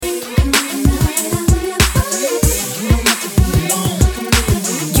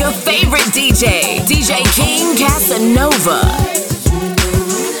Casanova.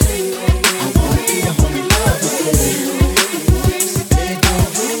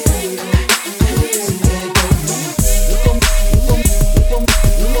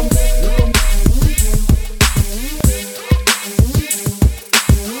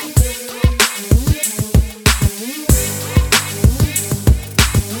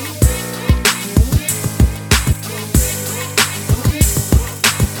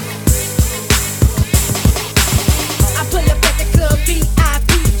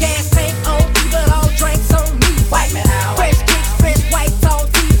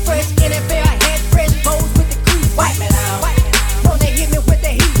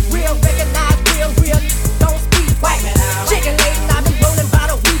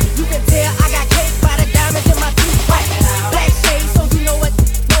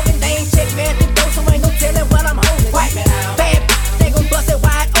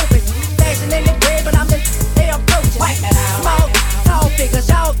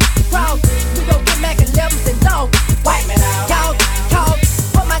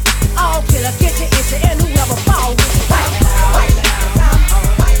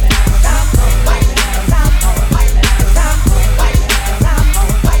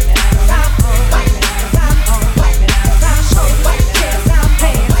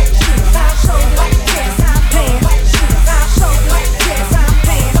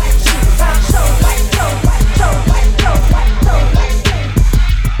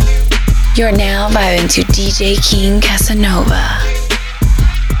 You're now vibing to DJ King Casanova.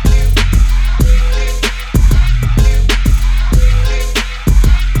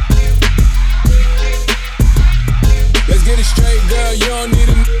 Let's get it straight, girl. You don't need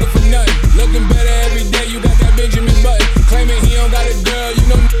a nigga for nothing. Looking better every day. You got that Benjamin Button. Claiming he don't got a girl. You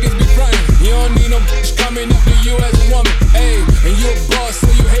know niggas be frontin'. You don't need no bitch coming up to you as a woman. Ayy, and you a boss, so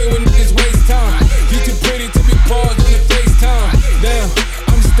you hate when niggas waste time. You too pretty to be paused on the FaceTime. Damn,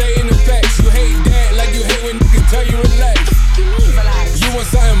 I'm stating the facts. You hate that like you hate when niggas tell you relax. You want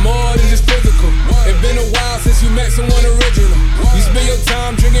something more than just physical. It's been a while since you met someone original. You spend your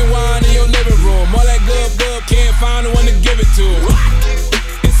time drinking wine in your living room. All that good, can't find the one to give it to.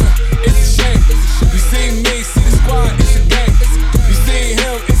 It's a shame. You see me, see the squad, it's a gang. You see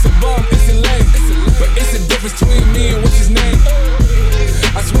him, it's a bum, it's a lame. But it's the difference between me and what's his name.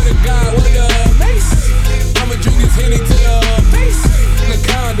 I swear to God, what the mace. I'ma drink this Henny to the face. In the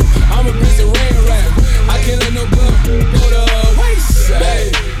condom, I'ma bring some rain rap. I can't let no good go to waste.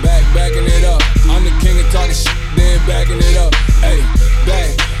 Hey, backing it up. I'm the king of talking shit, then backing it up. Hey,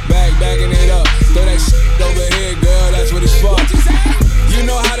 backing it up. Throw that shit over here, girl, that's what it's for. You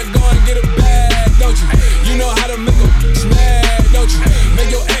know how to go and get a bag, don't you? You know how to make a bitch mad, don't you? Make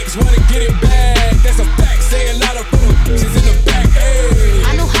your ex wanna get it back, that's a fact. Say a lot of bitches in the back, hey.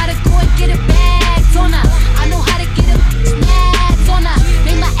 I know how to go and get it back, don't I? I know how to get a bitch mad, don't I?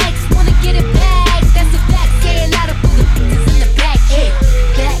 Make my ex wanna get it back, that's a fact. Say a lot of bitches in the back, hey.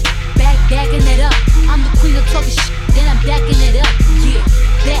 Backing it up. I'm the queen of talking shit, then I'm backing it up,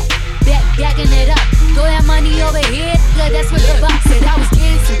 yeah. Backing it up. Throw that money over here, cause that's what the box said. I was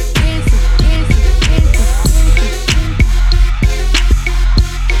getting some.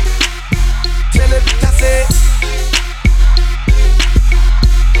 Tell it, I said.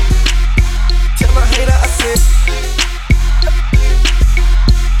 Tell my hater, I said.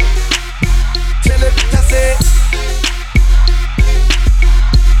 Tell it, I said.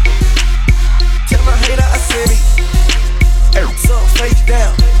 Tell my hater, I said. So face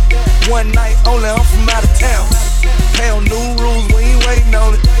down. One night only, I'm from out of town. Hell, new rules, we ain't waiting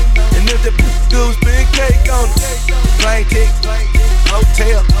on it. And if the do spin cake on it. Plane ticket,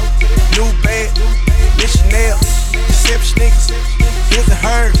 hotel, new bag, missionary, sip sneakers, his and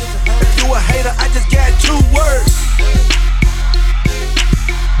hers. If you a hater, I just got 2 words.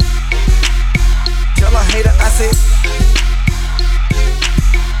 Tell a hater, I said.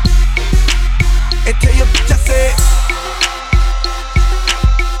 And tell your bitch, I said.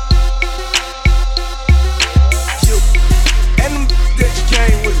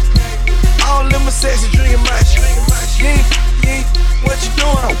 Sexy drinking my shit. You ain't, what you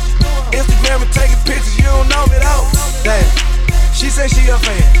doing? Instagram and taking pictures, you don't know me though. Damn, she say she a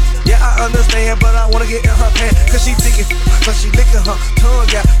fan. Yeah, I understand, but I wanna get in her pants. Cause she thinking, cause she licking her tongue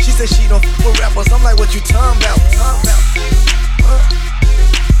out. She say she don't f with rappers. I'm like, what you talking about?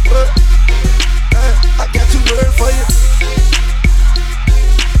 What? I got 2 words for you.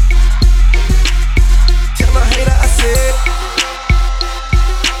 Tell a hater I said.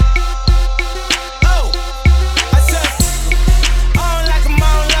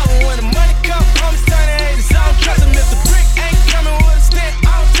 Trust him if the brick ain't coming with a stick.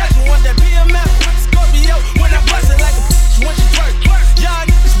 I don't touch him with that BMF with the Scorpio. When I bust it like a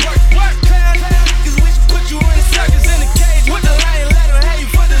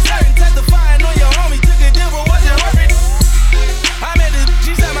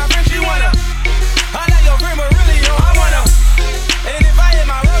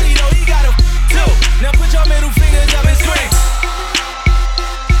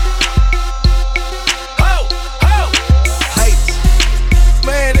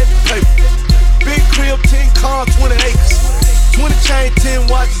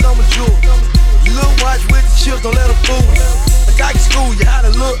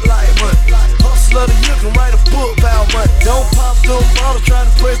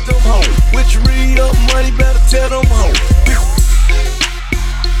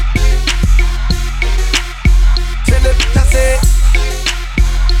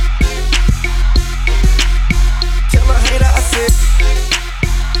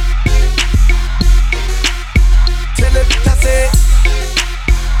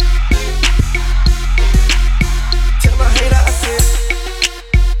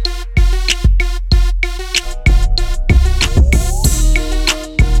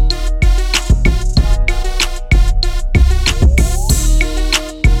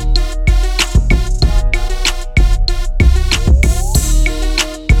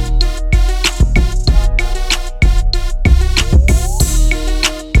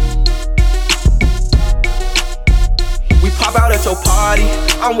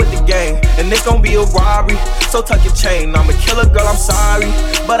and it's gon' be a robbery. So tuck your chain, I'm a killer, girl, I'm sorry,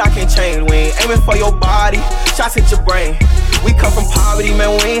 but I can't change. We ain't aiming for your body, shots hit your brain. We come from poverty,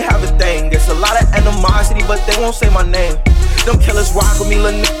 man, we ain't have a thing. There's a lot of animosity, but they won't say my name. Them killers rock with me,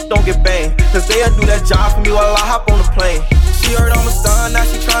 little niggas don't get banged, cause they'll do that job for me while I hop on the plane. She heard I'm a star, now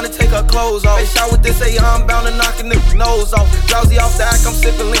she tryna take her clothes off. They shot with this, say I'm bound to knock a nigga's nose off. Drowsy off the act, I'm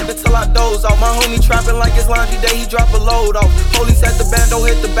sipping liquor till I doze off. My homie trapping like it's laundry day, he drop a load off. Police at the bando,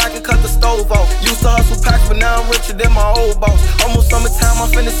 hit the back and cut the stove off. Used to hustle packs, but now I'm richer than my old boss. Almost summertime, I'm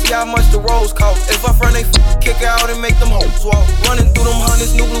finna see how much the rolls cost. If I front, they kick out and make them hoes walk. Running through them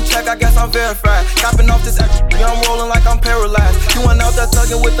hundreds, new blue check, I guess I'm verified. Copping off this extra, I'm rolling like I'm paralyzed. You went out there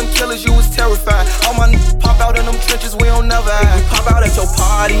thugging with them killers, you was terrified. All my niggas pop out in them trenches, we don't never hide. We pop out at your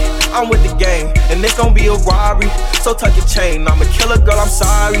party, I'm with the gang, and it's gon' be a robbery. So tuck your chain, I'm a killer, girl, I'm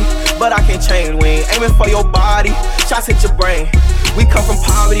sorry, but I can't change. We ain't aiming for your body, shots hit your brain. We come from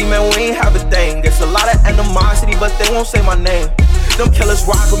poverty, man, we ain't have a thing. There's a lot of animosity, but they won't say my name. Them killers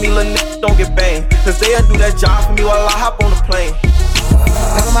rock with me, little niggas don't get banged, cause they'll do that job for me while I hop on the plane.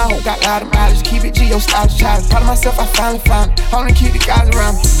 None of my hoes got a lot of mileage, keep it G, yo, stylish, childish. Proud of myself, I finally found it. Only keep the guys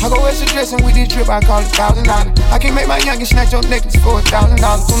around me. I go extra dressing with this drip, I call it $1,000. I can't make my youngest snatch your necklace for $1,000.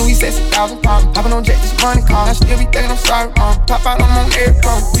 Soon as we said $1,000 pounds, hopping on jets, just running cars. I still be thinking I'm sorry, mom. Pop out, I'm on air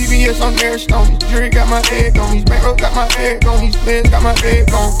phone. BBS on air stone. These jury got my head on. These bankrolls got my head on. These players got my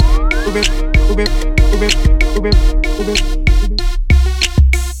head on. Ube, ube, ube, ube, ube.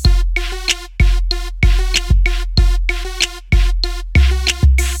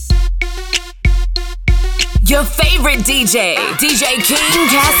 Your favorite DJ, DJ King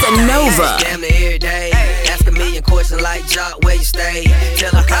Casanova. Damn near every day. Ask a million questions like Jock, where you stay? Tell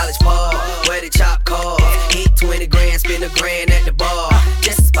them college ball, where they chop cars. Hit 20 grand, spend $1 grand at the bar.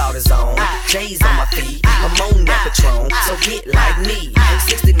 Just about his own. J's on my feet. I'm on that Patron, so get like me.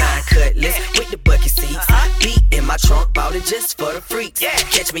 69 Cutlass with the bucket seats. Beat in my trunk, bought it just for the freaks.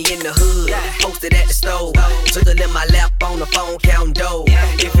 Catch me in the hood, posted at the stove. Twiddle in my lap on the phone, counting dough.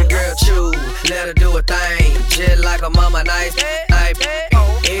 If your girl chew, let her do a thing. Just like a mama, nice.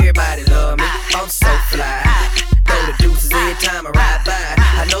 Everybody love me, I'm so fly. Throw the deuces every time I ride by.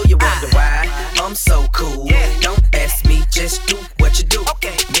 I know you wonder why I'm so cool. Don't ask me, just do what you do.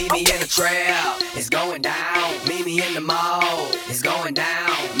 Meet me in the trap, it's going down. Meet me in the mall, it's going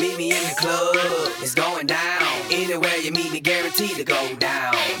down. Meet me in the club, it's going down. Anywhere you meet me, guaranteed to go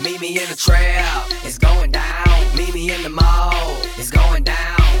down. Meet me in the trap, it's going down. Meet me in the mall, it's going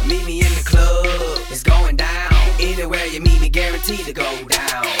down. Meet me in the club, it's going down. Anywhere you meet me, guaranteed to go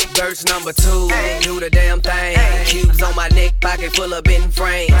down. Verse number 2, do the damn thing. Cubes on my neck, pocket full of bin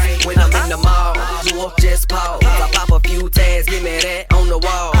frames. When I'm in the mall, you up, just pause. I pop a few tags, give me that on the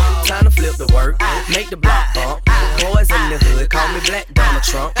wall. Time to flip the work, make the block bump. Boys in the hood, call me Black Donald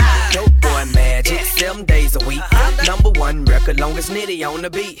Trump. Dope boy magic, 7 days a week. #1 record, longest nitty on the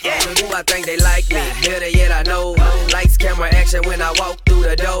beat. Who I think they like me, better yet I know. Lights, camera, action when I walk through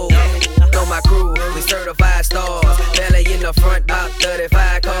the door. On my crew, we certified stars. Belly in the front, about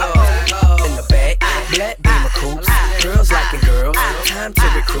 35 cars. In the back, black beamer coupes. Girls liking girls, time to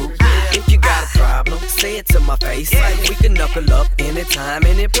recruit. If you got a problem, say it to my face. We can knuckle up anytime,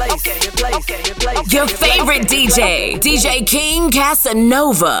 any place. Your favorite DJ, DJ King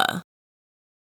Casanova.